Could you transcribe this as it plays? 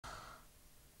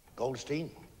Goldstein,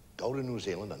 go to New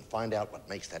Zealand and find out what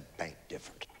makes that bank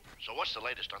different. So what's the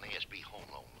latest on ASB home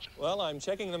loans? Well, I'm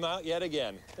checking them out yet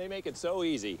again. They make it so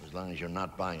easy. As long as you're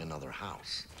not buying another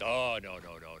house. Oh, no.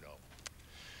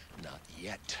 Not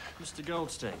yet. Mr.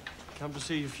 Goldstein, come to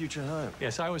see your future home.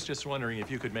 Yes, I was just wondering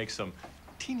if you could make some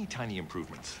teeny tiny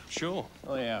improvements. Sure.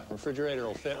 Oh, yeah. Refrigerator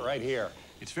will fit right here.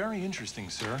 It's very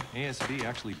interesting, sir. ASB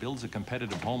actually builds a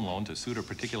competitive home loan to suit a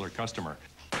particular customer.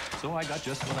 So I got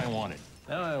just what I wanted.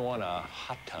 Now I want a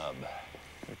hot tub.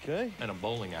 Okay. And a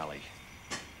bowling alley.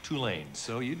 2 lanes.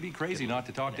 So you'd be crazy not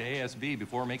to talk to ASB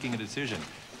before making a decision.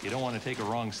 You don't want to take a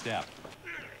wrong step.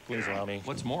 Please allow me.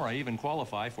 What's more, I even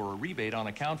qualify for a rebate on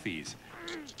account fees.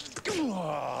 Hang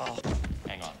on.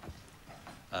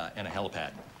 And a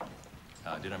helipad.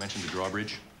 Did I mention the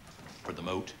drawbridge? For the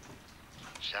moat?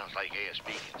 Sounds like ASB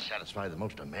can satisfy Satisfy the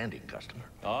most demanding customer.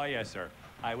 Oh, yes, sir.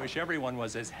 I wish everyone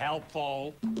was as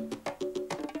helpful.